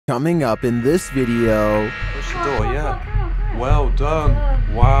Coming up in this video. Push the door, yeah. Well done.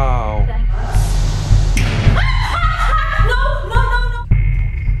 Wow.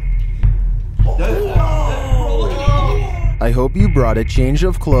 I hope you brought a change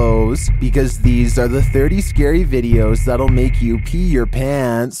of clothes, because these are the 30 scary videos that'll make you pee your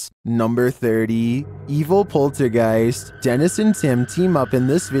pants. Number 30. Evil Poltergeist. Dennis and Tim team up in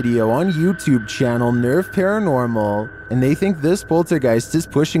this video on YouTube channel Nerve Paranormal, and they think this poltergeist is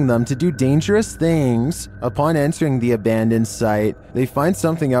pushing them to do dangerous things. Upon entering the abandoned site, they find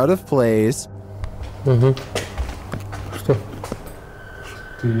something out of place. Что?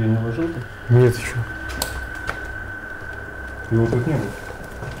 Ты ее не ложил? Нет еще. Его тут не было?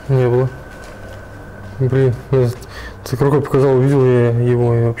 Не было. Блин, ты рукой показал, увидел я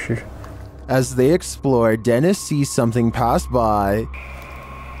его и вообще. As they explore, Dennis sees something pass by.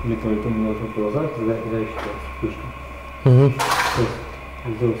 Или то у меня в глазах, когда еще вспышка. Угу.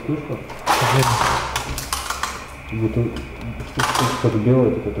 Сделал вспышку. Будто что-то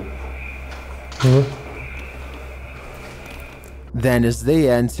белое такое. Угу. Then as they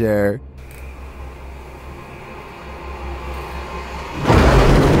enter,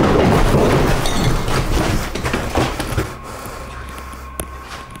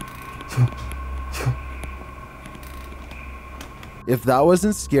 if that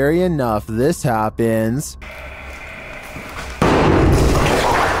wasn't scary enough, this happens.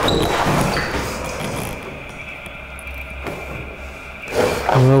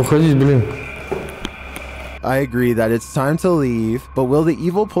 Надо уходить, блин. I agree that it's time to leave, but will the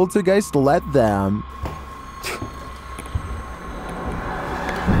evil poltergeist let them?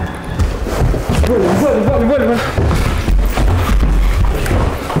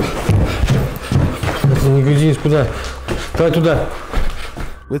 Не гляди куда. Давай туда.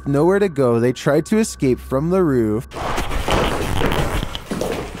 With nowhere to go, they tried to escape from the roof.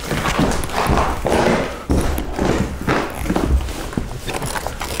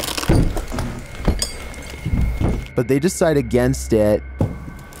 But they decide against it.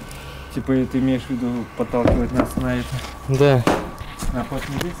 Типа ты имеешь в виду подталкивать нас на это? Да. На ход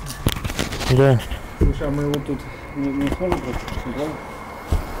не Да. Слушай, а мы его тут не сможем просто?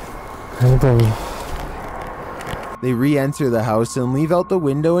 Не помню. They re-enter the house and leave out the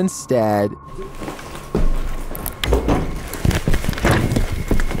window instead.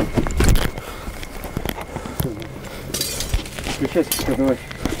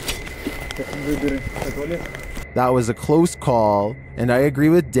 That was a close call, and I agree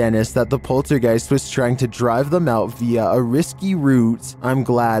with Dennis that the poltergeist was trying to drive them out via a risky route. I'm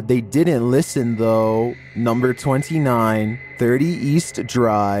glad they didn't listen though. Number 29. 30 East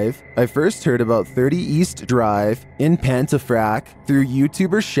Drive. I first heard about 30 East Drive in Pontefract through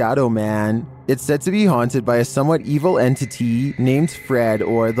YouTuber Shadowman. It's said to be haunted by a somewhat evil entity named Fred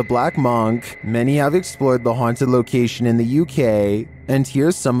or the Black Monk. Many have explored the haunted location in the UK, and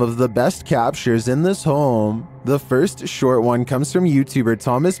here's some of the best captures in this home. The first short one comes from YouTuber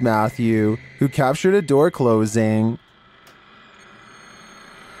Thomas Matthew, who captured a door closing.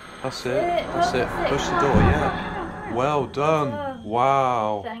 That's it. That's it. Push the door, yeah. Well done.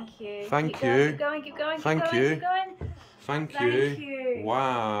 Wow. Thank you. Thank you. Keep going, keep going, Thank keep you. going, keep going. Thank Thank you. you.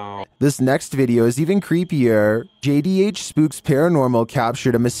 Wow. This next video is even creepier. JDH Spooks Paranormal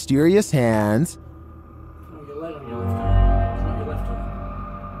captured a mysterious hand.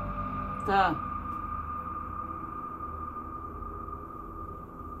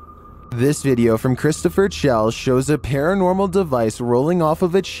 This video from Christopher Chell shows a paranormal device rolling off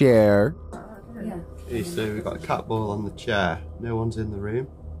of a chair. Hey, so we've got a cat ball on the chair. No one's in the room.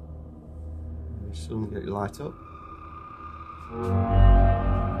 We suddenly get your light up.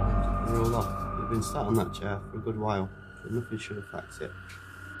 And roll off. We've been sat on that chair for a good while, but nothing should affect it.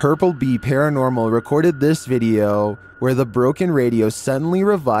 Purple Bee Paranormal recorded this video where the broken radio suddenly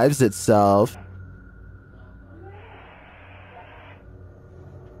revives itself.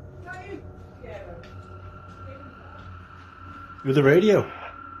 With the radio.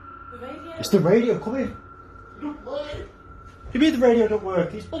 It's the radio, come in. You mean the radio don't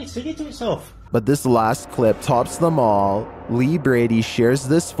work? It's bloody singing to itself. But this last clip tops them all. Lee Brady shares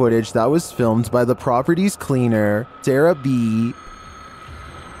this footage that was filmed by the property's cleaner, Sarah B.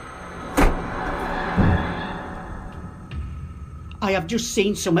 I have just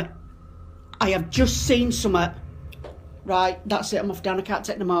seen something. I have just seen something. Right, that's it, I'm off down, I can't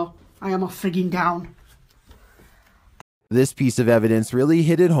take no more. I am off frigging down. This piece of evidence really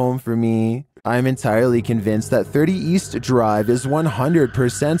hit it home for me. I'm entirely convinced that 30 East Drive is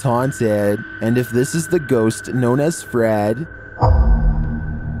 100% haunted, and if this is the ghost known as Fred,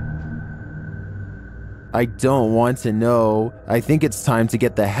 I don't want to know. I think it's time to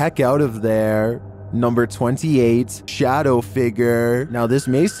get the heck out of there. Number 28, shadow figure. Now this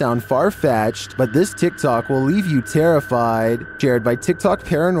may sound far-fetched, but this TikTok will leave you terrified. Shared by TikTok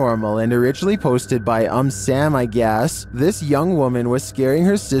Paranormal and originally posted by Sam, I guess. This young woman was scaring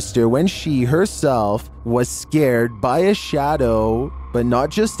her sister when she herself was scared by a shadow, but not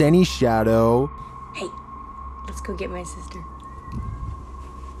just any shadow. Hey, let's go get my sister.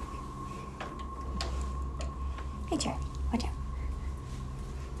 Hey, Charlie, watch out.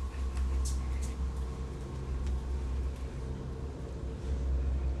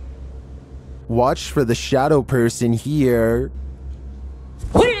 Watch for the shadow person here.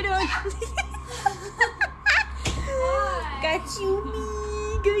 What are you doing? Got you, me.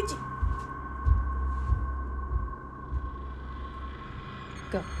 Got you.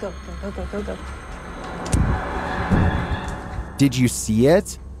 Go, go, go, go, go, go, go. Did you see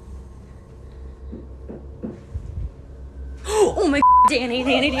it? Oh my Danny.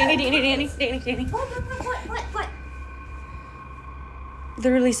 What?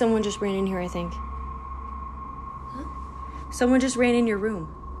 Literally, someone just ran in here, I think. Huh? Someone just ran in your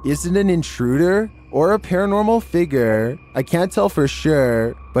room. Is it an intruder or a paranormal figure? I can't tell for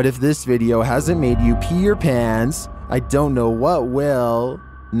sure, but if this video hasn't made you pee your pants, I don't know what will.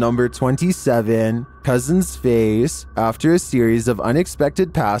 Number 27, cousin's face. After a series of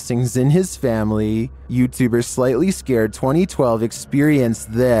unexpected passings in his family, YouTuber Slightly Scared 2012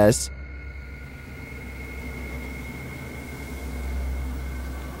 experienced this.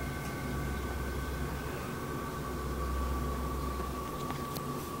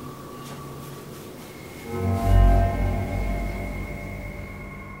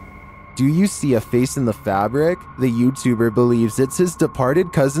 Do you see a face in the fabric? The YouTuber believes it's his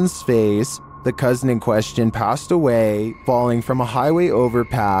departed cousin's face. The cousin in question passed away, falling from a highway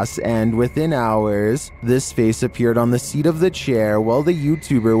overpass, and within hours, this face appeared on the seat of the chair while the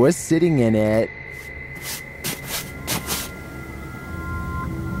YouTuber was sitting in it.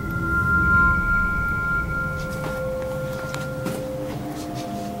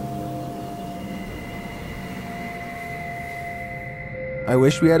 I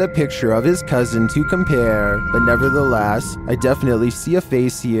wish we had a picture of his cousin to compare, but nevertheless, I definitely see a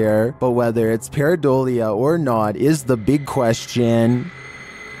face here, but whether it's pareidolia or not is the big question.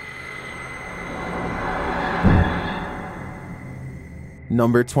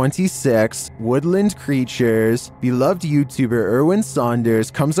 Number 26, woodland creatures. Beloved YouTuber Erwin Saunders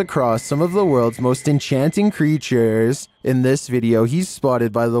comes across some of the world's most enchanting creatures. In this video, he's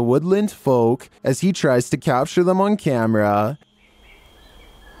spotted by the woodland folk as he tries to capture them on camera.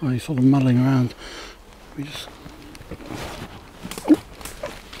 Oh, he's sort of muddling around. This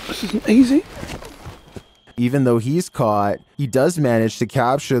isn't easy. Even though he's caught, he does manage to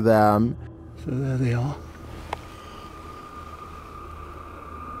capture them. So there they are.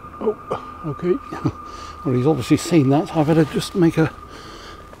 Oh, okay. Well, he's obviously seen that. I better just make a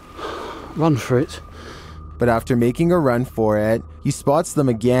run for it. But after making a run for it, he spots them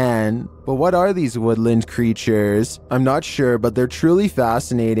again. But what are these woodland creatures? I'm not sure, but they're truly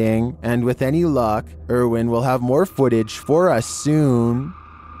fascinating. And with any luck, Erwin will have more footage for us soon.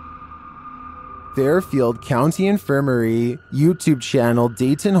 Fairfield County Infirmary. YouTube channel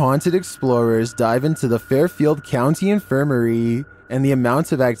Dayton Haunted Explorers dive into the Fairfield County Infirmary, and the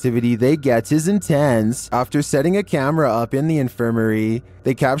amount of activity they get is intense. After setting a camera up in the infirmary,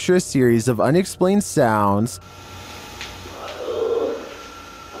 they capture a series of unexplained sounds.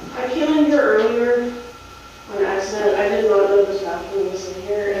 I came in here earlier on accident. I did not know this bathroom was in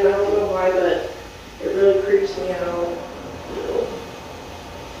here, and I don't know why, but it really creeps me out.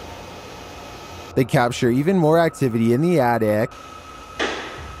 They capture even more activity in the attic.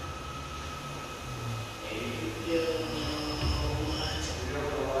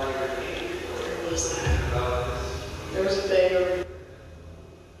 There was a thing over here.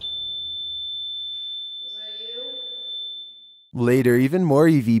 Was that you? Later, even more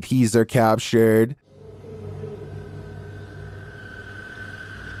EVPs are captured.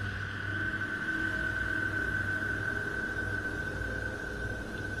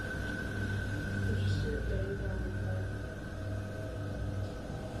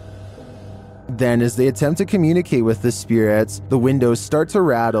 Then, as they attempt to communicate with the spirits, the windows start to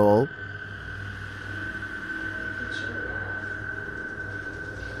rattle.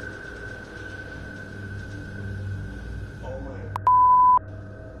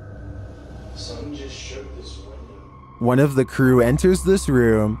 One of the crew enters this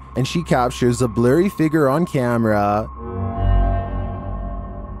room, and she captures a blurry figure on camera.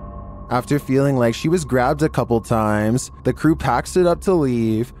 After feeling like she was grabbed a couple times, the crew packs it up to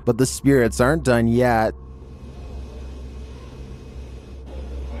leave, but the spirits aren't done yet.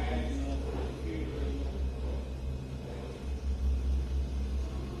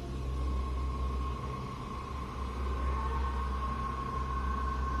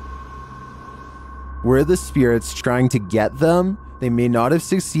 Were the spirits trying to get them? They may not have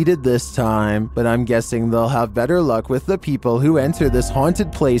succeeded this time, but I'm guessing they'll have better luck with the people who enter this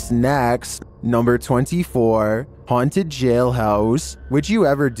haunted place next. Number 24, haunted jailhouse. Would you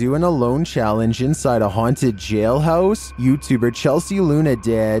ever do an alone challenge inside a haunted jailhouse? YouTuber Chelsea Luna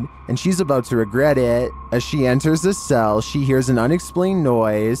did, and she's about to regret it. As she enters the cell, she hears an unexplained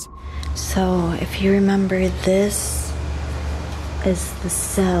noise. So, if you remember, this is the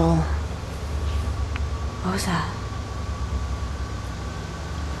cell. What was that?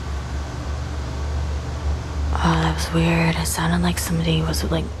 Oh, that was weird. It sounded like somebody was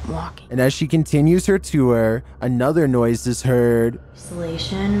like walking. And as she continues her tour, another noise is heard.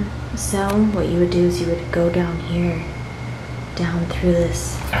 Isolation cell, what you would do is you would go down here, down through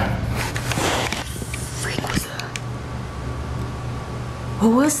this. Freak was that?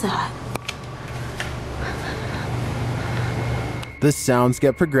 What was that? The sounds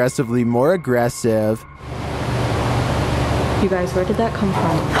get progressively more aggressive. You guys, where did that come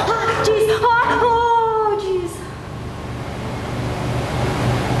from? Jeez! Oh, jeez!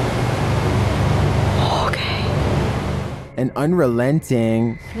 Okay. And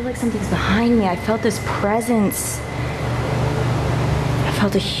unrelenting. I feel like something's behind me. I felt this presence. I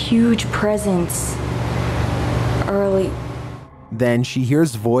felt a huge presence early. Then she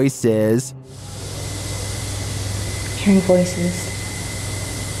hears voices. Hearing voices.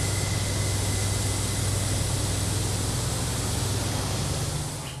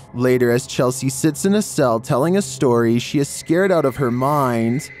 Later, as Chelsea sits in a cell telling a story, she is scared out of her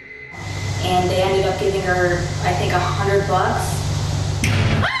mind. And they ended up giving her, I think, $100.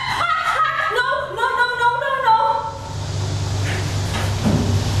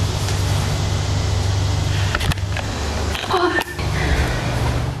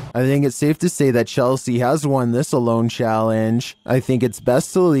 I think it's safe to say that Chelsea has won this alone challenge. I think it's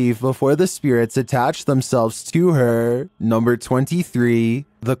best to leave before the spirits attach themselves to her. Number 23,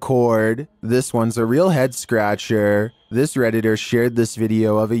 the cord. This one's a real head scratcher. This Redditor shared this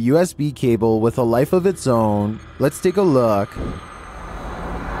video of a USB cable with a life of its own. Let's take a look.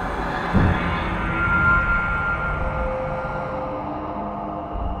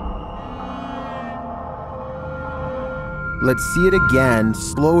 Let's see it again,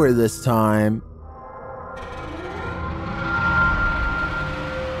 slower this time.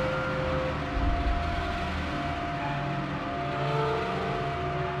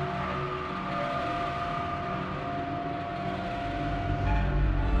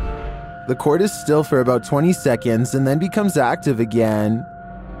 The cord is still for about 20 seconds and then becomes active again.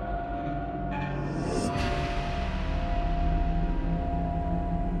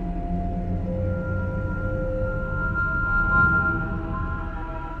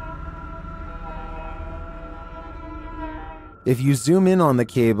 If you zoom in on the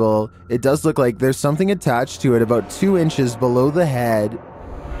cable, it does look like there's something attached to it about 2 inches below the head.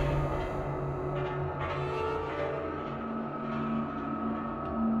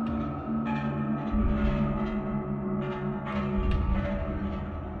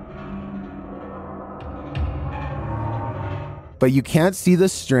 But you can't see the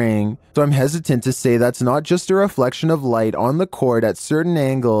string, so I'm hesitant to say that's not just a reflection of light on the cord at certain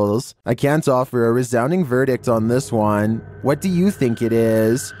angles. I can't offer a resounding verdict on this one. What do you think it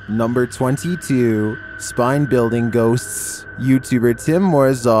is? Number 22, spine building ghosts. YouTuber Tim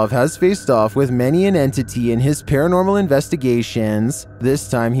Morozov has faced off with many an entity in his paranormal investigations. This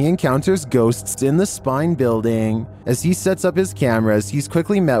time he encounters ghosts in the spine building. As he sets up his cameras, he's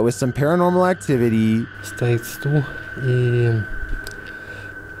quickly met with some paranormal activity. Стоит стул, и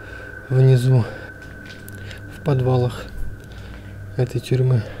внизу, в подвалах этой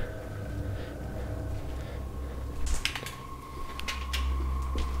тюрьмы.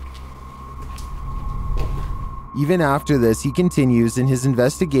 Even after this, he continues in his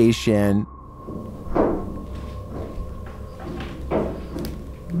investigation.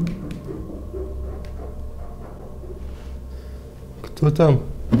 Кто там?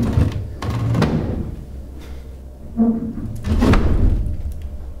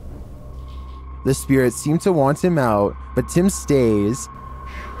 The spirits seem to want him out, but Tim stays.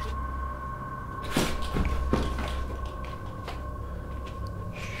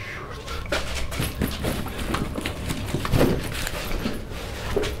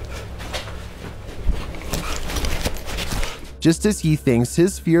 Just as he thinks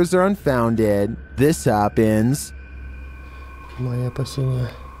his fears are unfounded, this happens. Мои опасения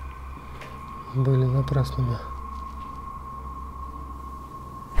были напрасными.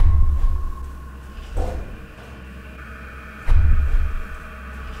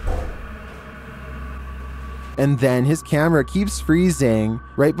 And then his camera keeps freezing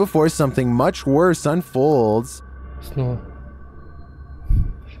right before something much worse unfolds. Снова.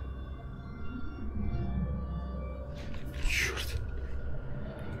 Черт.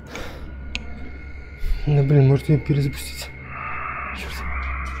 Да блин, может ее перезапустить? Черт.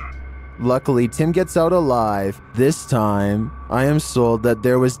 Luckily, Tim gets out alive. This time, I am sold that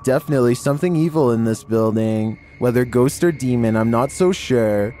there was definitely something evil in this building. Whether ghost or demon, I'm not so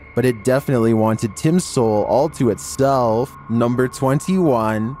sure, but it definitely wanted Tim's soul all to itself. Number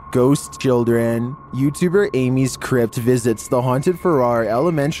 21, Ghost Children. YouTuber Amy's crypt visits the haunted Farrar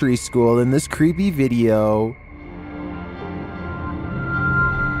Elementary School in this creepy video.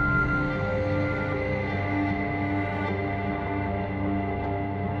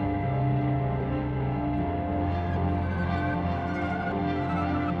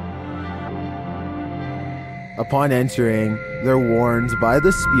 Upon entering, they're warned by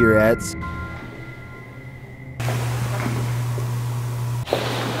the spirits.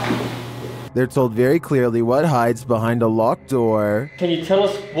 They're told very clearly what hides behind a locked door. Can you tell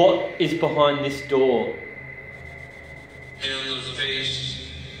us what is behind this door?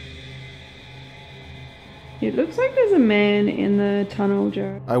 It looks like there's a man in the tunnel,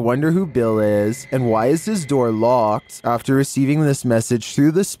 Joe. I wonder who Bill is, and why is his door locked after receiving this message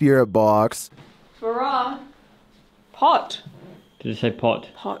through the spirit box. Farrar. Pot. Did it say pot?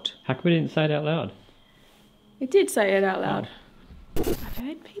 Pot. How come we didn't say it out loud? It did say it out loud. I've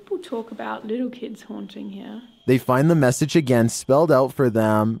heard people talk about little kids haunting here. They find the message again spelled out for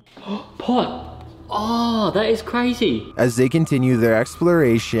them. Pot! Oh, that is crazy. As they continue their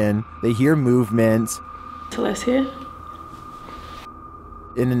exploration, they hear movement. Celeste here.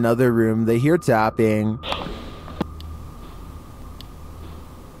 In another room, they hear tapping.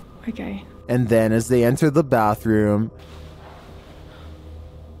 Okay. And then as they enter the bathroom,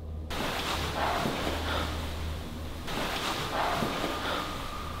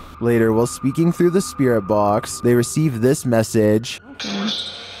 later, while speaking through the spirit box, they receive this message. Okay.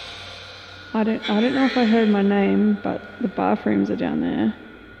 I don't know if I heard my name, but the bathrooms are down there.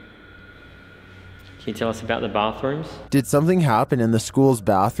 Can you tell us about the bathrooms? Did something happen in the school's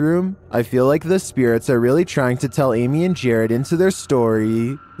bathroom? I feel like the spirits are really trying to tell Amy and Jared into their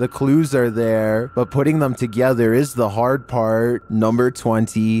story. The clues are there, but putting them together is the hard part. Number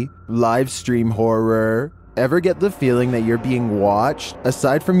 20, live stream horror. Ever get the feeling that you're being watched?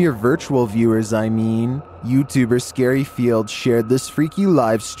 Aside from your virtual viewers, I mean. YouTuber Scary Field shared this freaky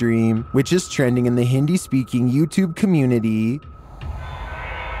live stream, which is trending in the Hindi-speaking YouTube community.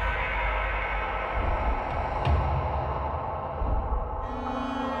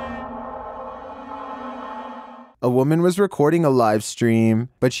 A woman was recording a live stream,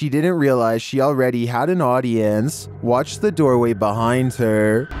 but she didn't realize she already had an audience. Watch the doorway behind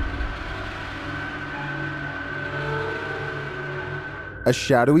her. A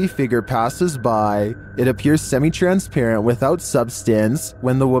shadowy figure passes by. It appears semi-transparent without substance.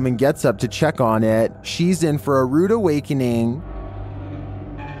 When the woman gets up to check on it, she's in for a rude awakening.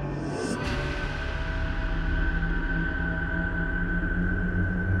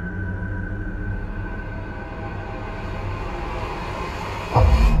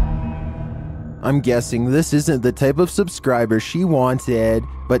 I'm guessing this isn't the type of subscriber she wanted,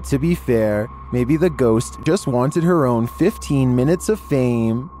 but to be fair, maybe the ghost just wanted her own 15 minutes of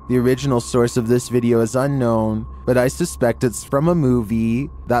fame. The original source of this video is unknown, but I suspect it's from a movie.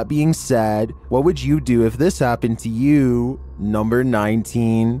 That being said, what would you do if this happened to you? Number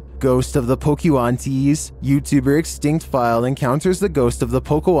 19, Ghost of the Pokuantes. YouTuber Extinct File encounters the ghost of the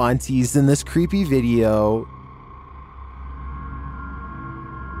Pokuantes in this creepy video.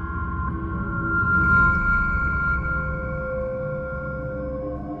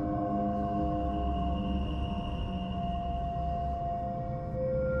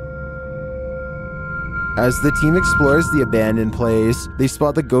 As the team explores the abandoned place, they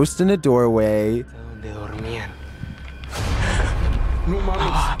spot the ghost in a doorway. No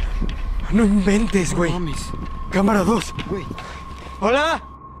mames. No inventes, güey. Cámara 2. Güey. Hola.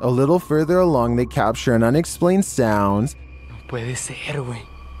 A little further along, they capture an unexplained sound. No puede ser, güey.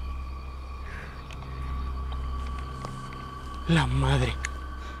 La madre.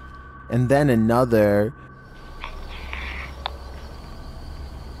 And then another.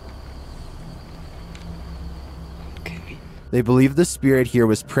 They believe the spirit here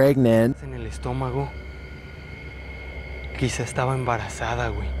was pregnant. En el estómago. quizá estaba embarazada,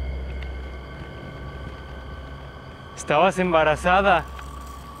 güey. Estabas embarazada.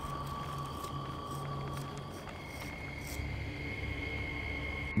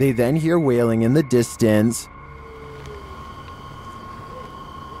 They then hear wailing in the distance.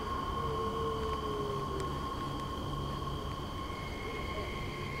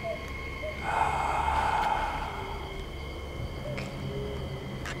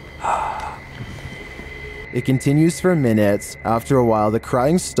 It continues for minutes. After a while, the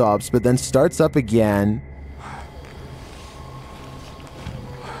crying stops, but then starts up again.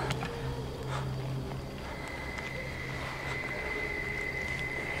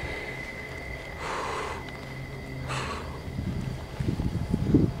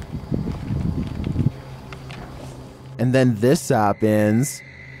 And then this happens.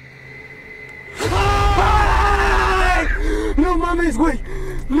 ¡No mames, güey!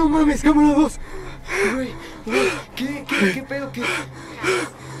 ¡No mames, cámara 2! Güey, ¿qué pedo?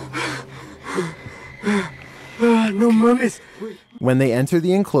 No mames. When they enter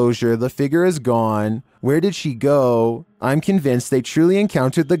the enclosure, the figure is gone. Where did she go? I'm convinced they truly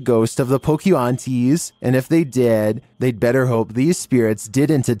encountered the ghost of the Pokuantes, and if they did, they'd better hope these spirits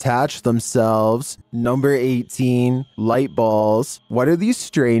didn't attach themselves. Number 18, light balls. What are these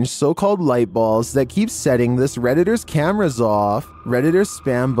strange so-called light balls that keep setting this Redditor's cameras off? Redditor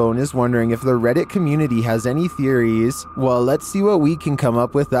Spambone is wondering if the Reddit community has any theories. Well, let's see what we can come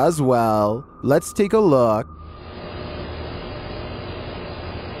up with as well. Let's take a look.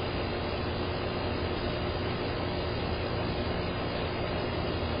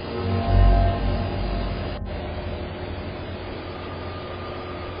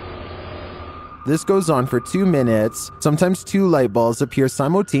 This goes on for 2 minutes. Sometimes 2 light balls appear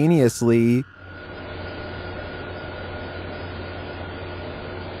simultaneously.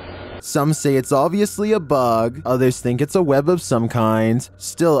 Some say it's obviously a bug, others think it's a web of some kind.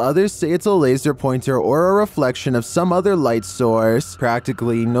 Still, others say it's a laser pointer or a reflection of some other light source.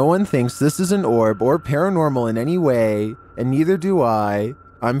 Practically, no one thinks this is an orb or paranormal in any way, and neither do I.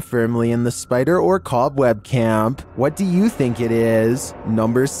 I'm firmly in the spider or cobweb camp. What do you think it is?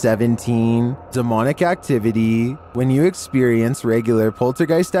 Number 17, demonic activity. When you experience regular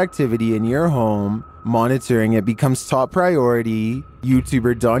poltergeist activity in your home, monitoring it becomes top priority.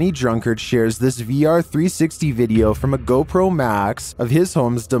 YouTuber Donnie Drunkard shares this VR 360 video from a GoPro Max of his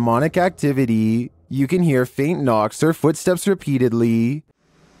home's demonic activity. You can hear faint knocks or footsteps repeatedly.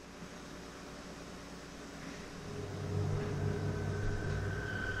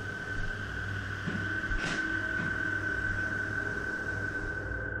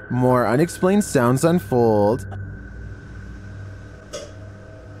 More unexplained sounds unfold.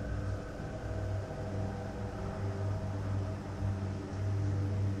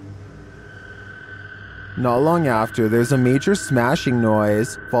 Not long after, there's a major smashing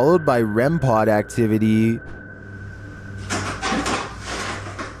noise, followed by REM pod activity.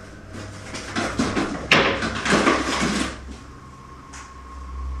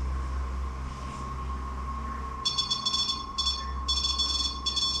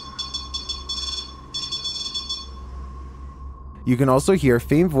 You can also hear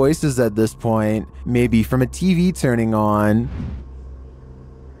faint voices at this point, maybe from a TV turning on.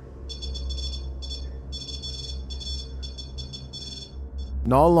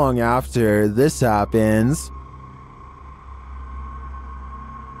 Not long after, this happens.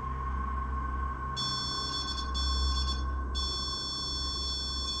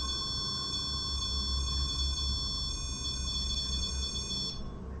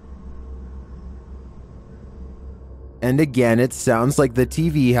 And again, it sounds like the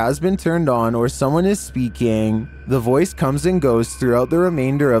TV has been turned on or someone is speaking. The voice comes and goes throughout the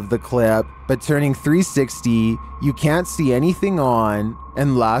remainder of the clip, but turning 360, you can't see anything on.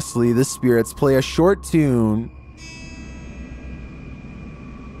 And lastly, the spirits play a short tune.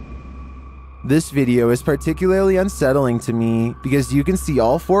 This video is particularly unsettling to me because you can see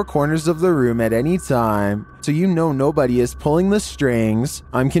all 4 corners of the room at any time, so you know nobody is pulling the strings.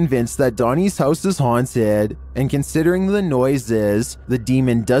 I'm convinced that Donnie's house is haunted, and considering the noises, the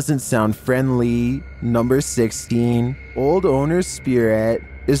demon doesn't sound friendly. Number 16, old owner's spirit.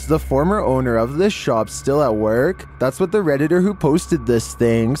 Is the former owner of this shop still at work? That's what the Redditor who posted this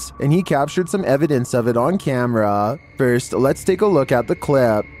thinks, and he captured some evidence of it on camera. First, let's take a look at the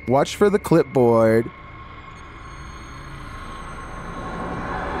clip. Watch for the clipboard.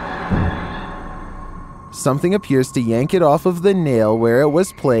 Something appears to yank it off of the nail where it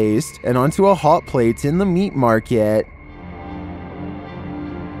was placed and onto a hot plate in the meat market.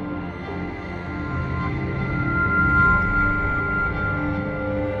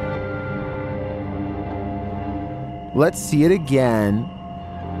 Let's see it again.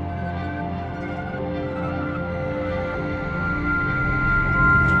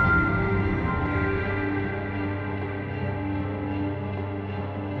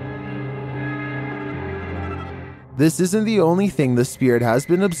 This isn't the only thing the spirit has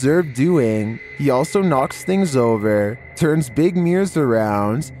been observed doing. He also knocks things over, turns big mirrors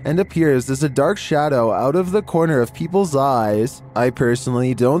around, and appears as a dark shadow out of the corner of people's eyes. I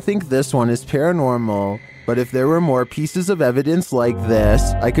personally don't think this one is paranormal, but if there were more pieces of evidence like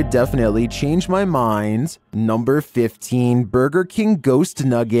this, I could definitely change my mind. Number 15, Burger King Ghost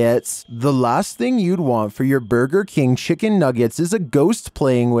Nuggets. The last thing you'd want for your Burger King chicken nuggets is a ghost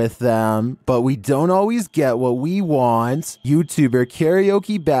playing with them, but we don't always get what we want. YouTuber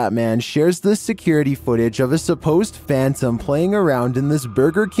Karaoke Batman shares this security footage of a supposed phantom playing around in this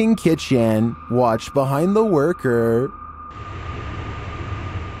Burger King kitchen. Watch behind the worker.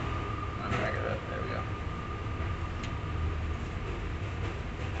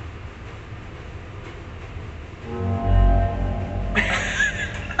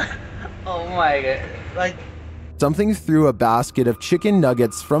 Oh my god, like... Something threw a basket of chicken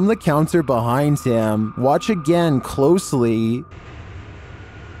nuggets from the counter behind him. Watch again closely.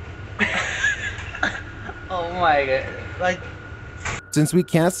 Oh my god, like... Since we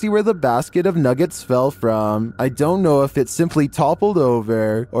can't see where the basket of nuggets fell from, I don't know if it simply toppled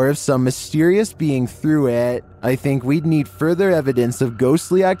over or if some mysterious being threw it. I think we'd need further evidence of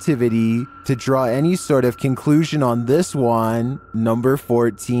ghostly activity to draw any sort of conclusion on this one. Number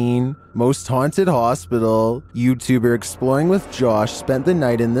 14, Most Haunted Hospital. YouTuber Exploring with Josh spent the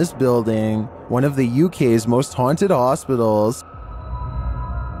night in this building, one of the UK's most haunted hospitals.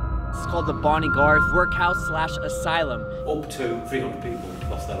 It's called the Bonnie Garth Workhouse / Asylum. Up to 300 people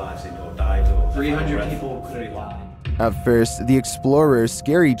lost their lives in or died or 300 people could have died. At first, the explorers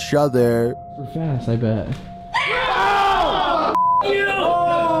scare each other. We're fast, I bet.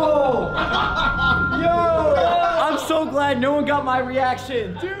 I'm so glad no one got my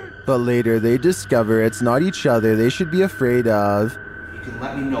reaction, dude. But later, they discover it's not each other they should be afraid of. You can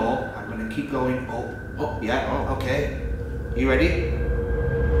let me know. I'm gonna keep going. Oh, yeah, oh, okay. You ready?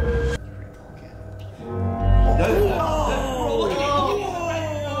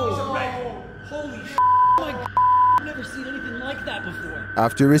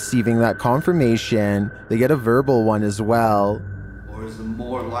 After receiving that confirmation, they get a verbal one as well. Or is there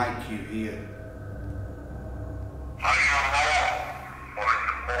more like you here?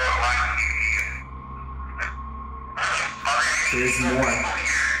 There's more.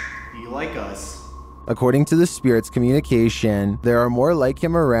 You like us? According to the spirit's communication, there are more like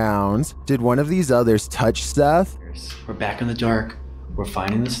him around. Did one of these others touch Seth? We're back in the dark. We're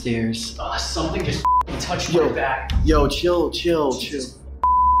finding the stairs. Something just touched my back. Yo, chill.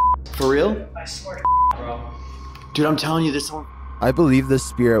 For real? I swear to bro. Dude, I'm telling you, this one. I believe the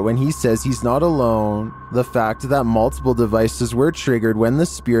spirit when he says he's not alone. The fact that multiple devices were triggered when the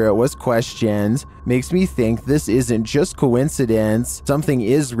spirit was questioned makes me think this isn't just coincidence. Something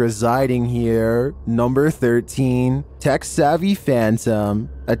is residing here. Number 13, Tech-Savvy Phantom.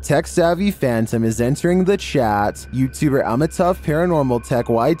 A tech-savvy phantom is entering the chat. YouTuber Amitav Paranormal Tech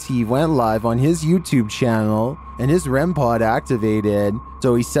YT went live on his YouTube channel and his REM pod activated,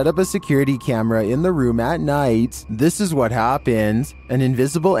 so he set up a security camera in the room at night. This is what happened. An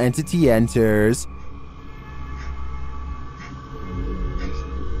invisible entity enters.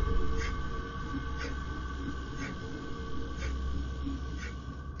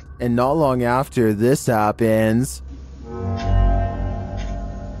 And not long after this happens,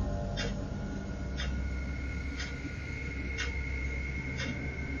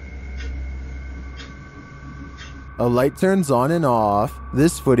 a light turns on and off.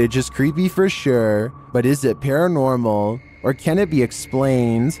 This footage is creepy for sure, but is it paranormal? Or can it be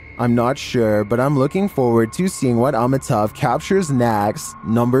explained? I'm not sure, but I'm looking forward to seeing what Amitav captures next.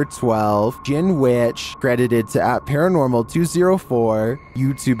 Number 12, Jinn Witch, credited to @paranormal204.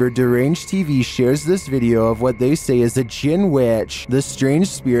 YouTuber Deranged TV shares this video of what they say is a Jinn Witch. The strange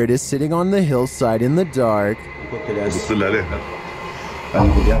spirit is sitting on the hillside in the dark.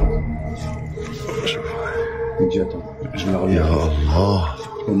 Dieu, attends, je me reviens. Oh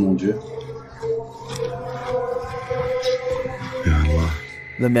mon Dieu.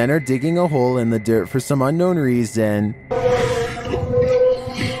 The men are digging a hole in the dirt for some unknown reason.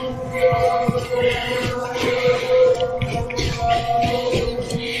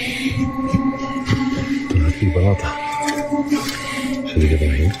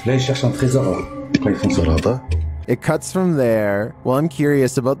 Là, ils cherchent un trésor. Après, ils font ça là-bas. It cuts from there. While I'm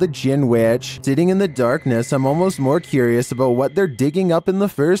curious about the Jinn Witch sitting in the darkness, I'm almost more curious about what they're digging up in the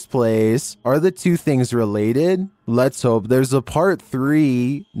first place. Are the two things related? Let's hope. There's a part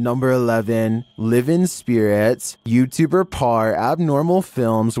 3, number 11, Live-in Spirits. YouTuber Par Abnormal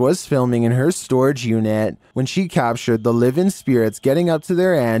Films was filming in her storage unit when she captured the live-in spirits getting up to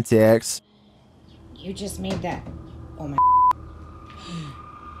their antics. You just made that. Oh my.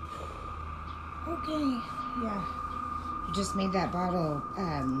 Okay, yeah. You just made that bottle,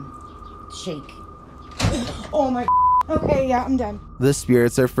 shake. Oh my. Okay, yeah, I'm done. The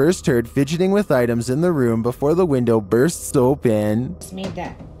spirits are first heard fidgeting with items in the room before the window bursts open. Just made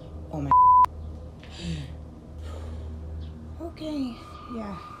that. Oh my. Okay,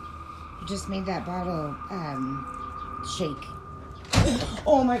 yeah. You just made that bottle, shake.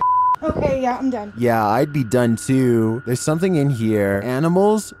 Oh my. Okay, yeah, I'm done. Yeah, I'd be done too. There's something in here.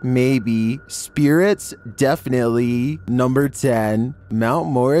 Animals? Maybe. Spirits? Definitely. Number 10, Mount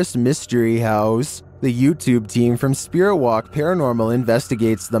Morris Mystery House. The YouTube team from Spirit Walk Paranormal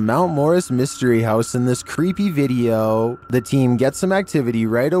investigates the Mount Morris Mystery House in this creepy video. The team gets some activity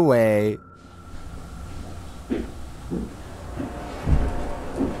right away.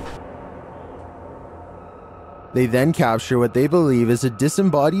 They then capture what they believe is a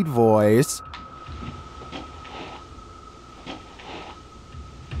disembodied voice.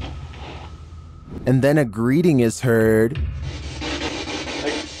 And then a greeting is heard.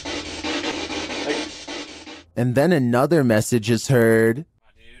 And then another message is heard.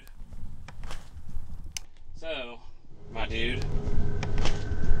 So, my dude.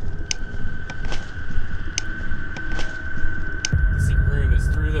 The secret room is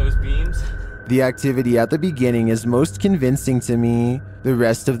through those beams. The activity at the beginning is most convincing to me. The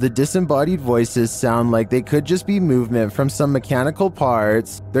rest of the disembodied voices sound like they could just be movement from some mechanical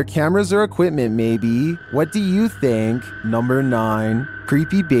parts. Their cameras or equipment maybe. What do you think? Number 9,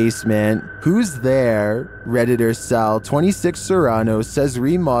 creepy basement. Who's there? Redditor Sal 26 Serrano says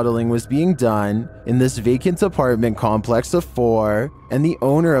remodeling was being done in this vacant apartment complex of 4, and the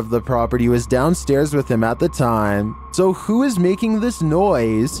owner of the property was downstairs with him at the time. So who is making this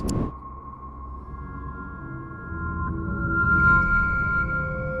noise?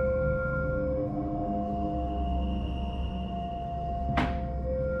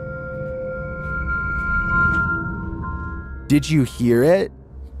 Did you hear it?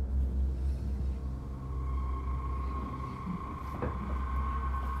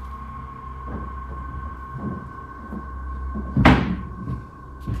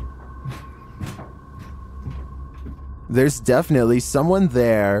 There's definitely someone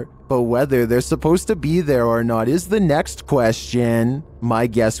there, but whether they're supposed to be there or not is the next question. My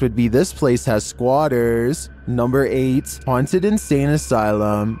guess would be this place has squatters. Number 8, Haunted Insane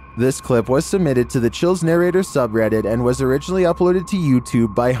Asylum. This clip was submitted to the Chills Narrator subreddit and was originally uploaded to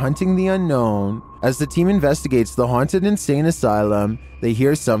YouTube by Hunting the Unknown. As the team investigates the Haunted Insane Asylum, they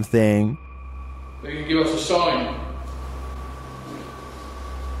hear something. They can give us a sign.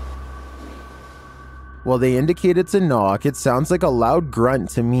 While they indicate it's a knock, it sounds like a loud grunt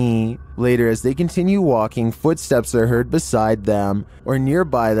to me. Later, as they continue walking, footsteps are heard beside them or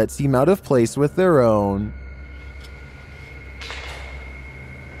nearby that seem out of place with their own.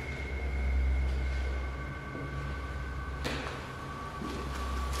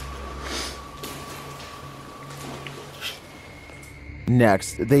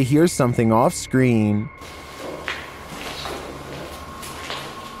 Next, they hear something off screen.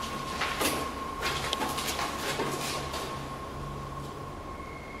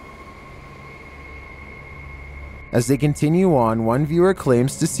 As they continue on, one viewer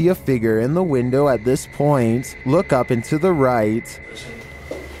claims to see a figure in the window at this point. Look up and to the right.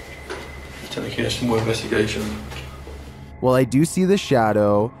 Taking some more investigation. While I do see the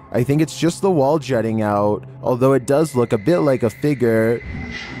shadow, I think it's just the wall jutting out, although it does look a bit like a figure.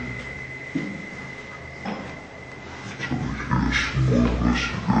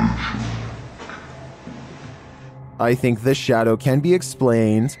 I think the shadow can be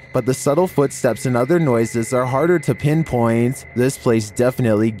explained, but the subtle footsteps and other noises are harder to pinpoint. This place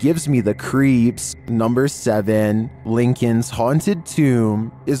definitely gives me the creeps. Number 7, Lincoln's Haunted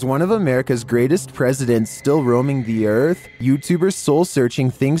Tomb. Is one of America's greatest presidents still roaming the earth? YouTuber Soul Searching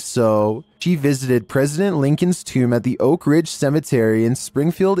thinks so. She visited President Lincoln's tomb at the Oak Ridge Cemetery in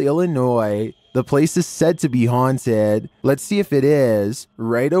Springfield, Illinois. The place is said to be haunted. Let's see if it is.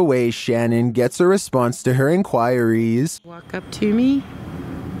 Right away, Shannon gets a response to her inquiries. Walk up to me.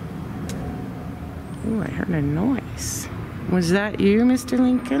 Ooh, I heard a noise. Was that you, Mr.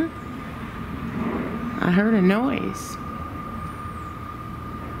 Lincoln? I heard a noise.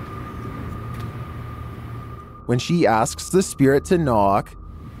 when she asks the spirit to knock.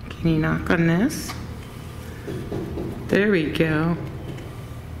 Can you knock on this? There we go.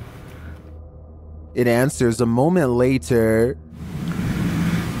 It answers a moment later.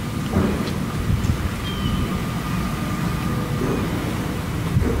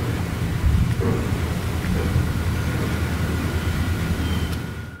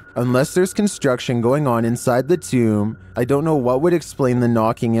 Unless there's construction going on inside the tomb, I don't know what would explain the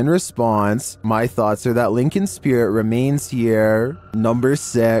knocking in response. My thoughts are that Lincoln's spirit remains here. Number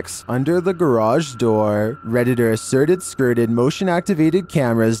 6, under the garage door. Redditor asserted skirted motion-activated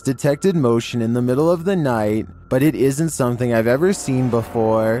cameras detected motion in the middle of the night, but it isn't something I've ever seen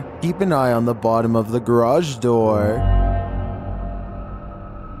before. Keep an eye on the bottom of the garage door.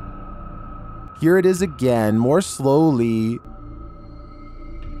 Here it is again, more slowly.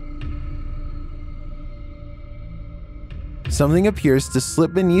 Something appears to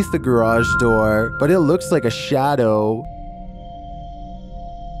slip beneath the garage door, but it looks like a shadow.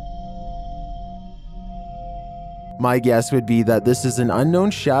 My guess would be that this is an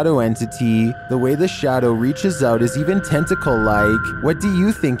unknown shadow entity. The way the shadow reaches out is even tentacle-like. What do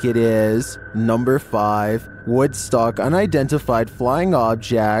you think it is? Number 5, Woodstock unidentified flying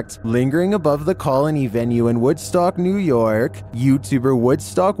object lingering above the Colony venue in Woodstock, New York. YouTuber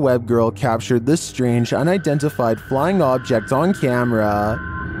Woodstock Webgirl captured this strange unidentified flying object on camera.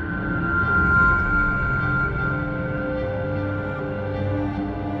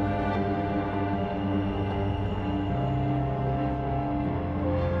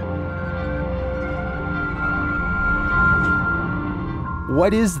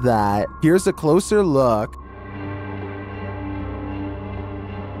 What is that? Here's a closer look.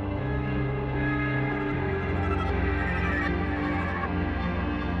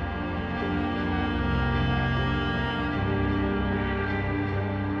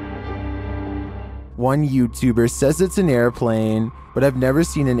 One YouTuber says it's an airplane, but I've never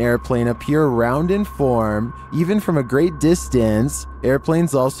seen an airplane appear round in form, even from a great distance.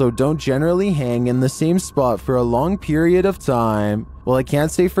 Airplanes also don't generally hang in the same spot for a long period of time. Well, I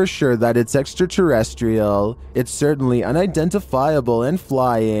can't say for sure that it's extraterrestrial. It's certainly unidentifiable and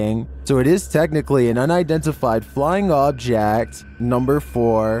flying, so it is technically an unidentified flying object. Number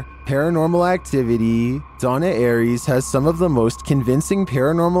 4, paranormal activity. Donna Aries has some of the most convincing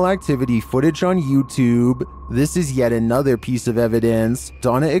paranormal activity footage on YouTube. This is yet another piece of evidence.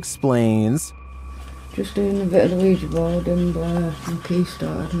 Donna explains. Just doing a bit of the Ouija board and my key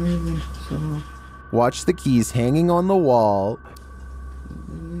started moving, so... Watch the keys hanging on the wall.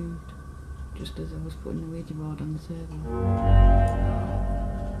 They moved just as I was putting the Ouija board on the table.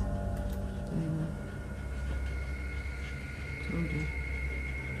 Told you.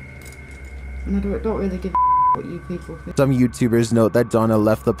 And I don't really give a what you people think. Some YouTubers note that Donna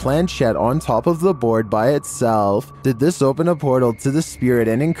left the planchette on top of the board by itself. Did this open a portal to the spirit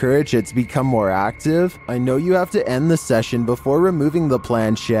and encourage it to become more active? I know you have to end the session before removing the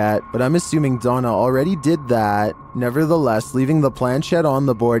planchette, but I'm assuming Donna already did that. Nevertheless, leaving the planchette on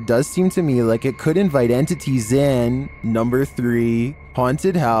the board does seem to me like it could invite entities in. Number 3,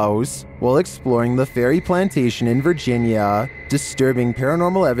 haunted house. While exploring the Ferry Plantation in Virginia, disturbing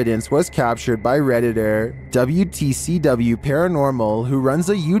paranormal evidence was captured by Redditor WTCW Paranormal, who runs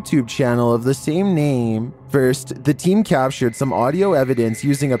a YouTube channel of the same name. First, the team captured some audio evidence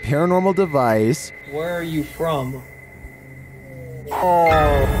using a paranormal device. Where are you from?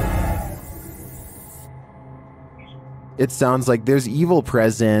 It sounds like there's evil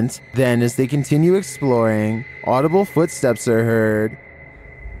present. Then, as they continue exploring, audible footsteps are heard.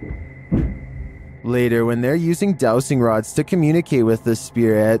 Later, when they're using dowsing rods to communicate with the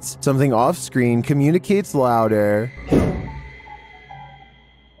spirits, something off-screen communicates louder.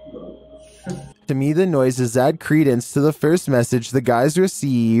 To me, the noises add credence to the first message the guys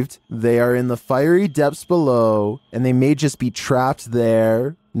received. They are in the fiery depths below, and they may just be trapped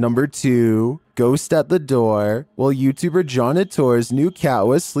there. Number 2, ghost at the door. While YouTuber John Attor's new cat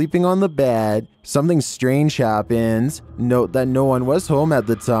was sleeping on the bed, something strange happened. Note that no one was home at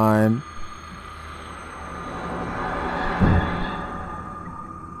the time.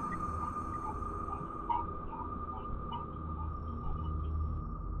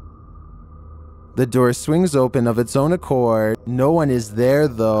 The door swings open of its own accord. No one is there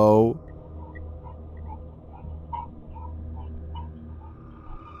though.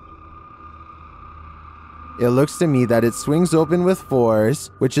 It looks to me that it swings open with force,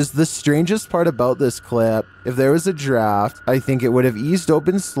 which is the strangest part about this clip. If there was a draft, I think it would have eased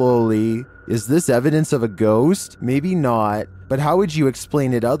open slowly. Is this evidence of a ghost? Maybe not, but how would you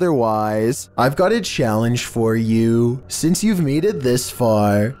explain it otherwise? I've got a challenge for you. Since you've made it this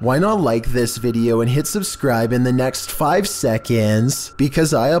far, why not like this video and hit subscribe in the next 5 seconds?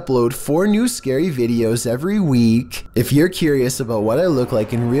 Because I upload 4 new scary videos every week. If you're curious about what I look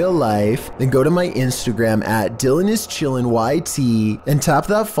like in real life, then go to my Instagram at DylanIsChillinYT and tap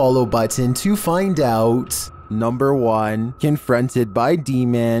that follow button to find out. Number 1. Confronted by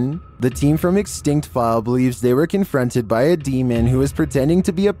demon. The team from Extinct File believes they were confronted by a demon who is pretending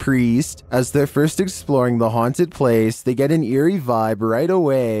to be a priest. As they're first exploring the haunted place, they get an eerie vibe right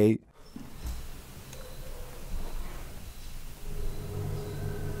away.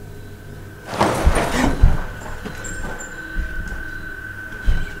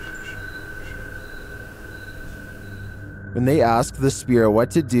 When they ask the spirit what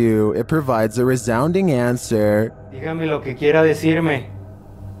to do, it provides a resounding answer. Dígame lo que quiera decirme.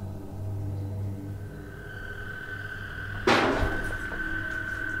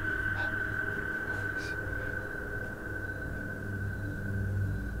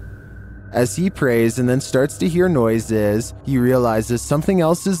 As he prays and then starts to hear noises, he realizes something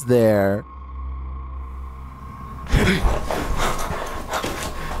else is there.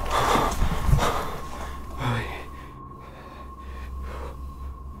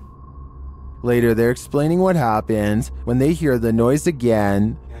 Later, they're explaining what happened when they hear the noise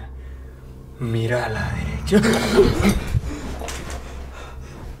again. Mira a la derecha.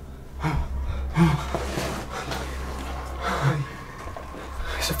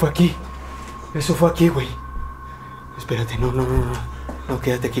 Eso fue aquí. Eso fue aquí, güey. Espérate, no,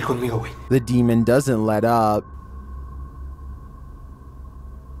 quédate aquí conmigo, güey. The demon doesn't let up.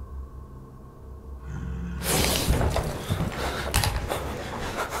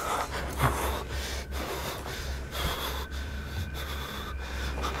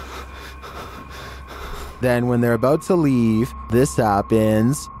 Then, when they're about to leave, this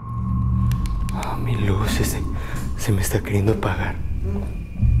happens. Oh, mi luz se me está queriendo apagar.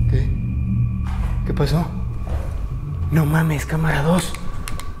 ¿Qué? ¿Qué pasó? No mames, cámara 2.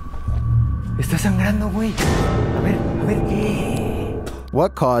 Está sangrando, güey. A ver, ¿qué?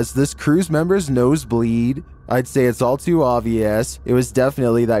 What caused this crew's member's nosebleed? I'd say it's all too obvious. It was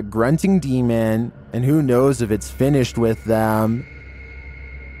definitely that grunting demon, and who knows if it's finished with them.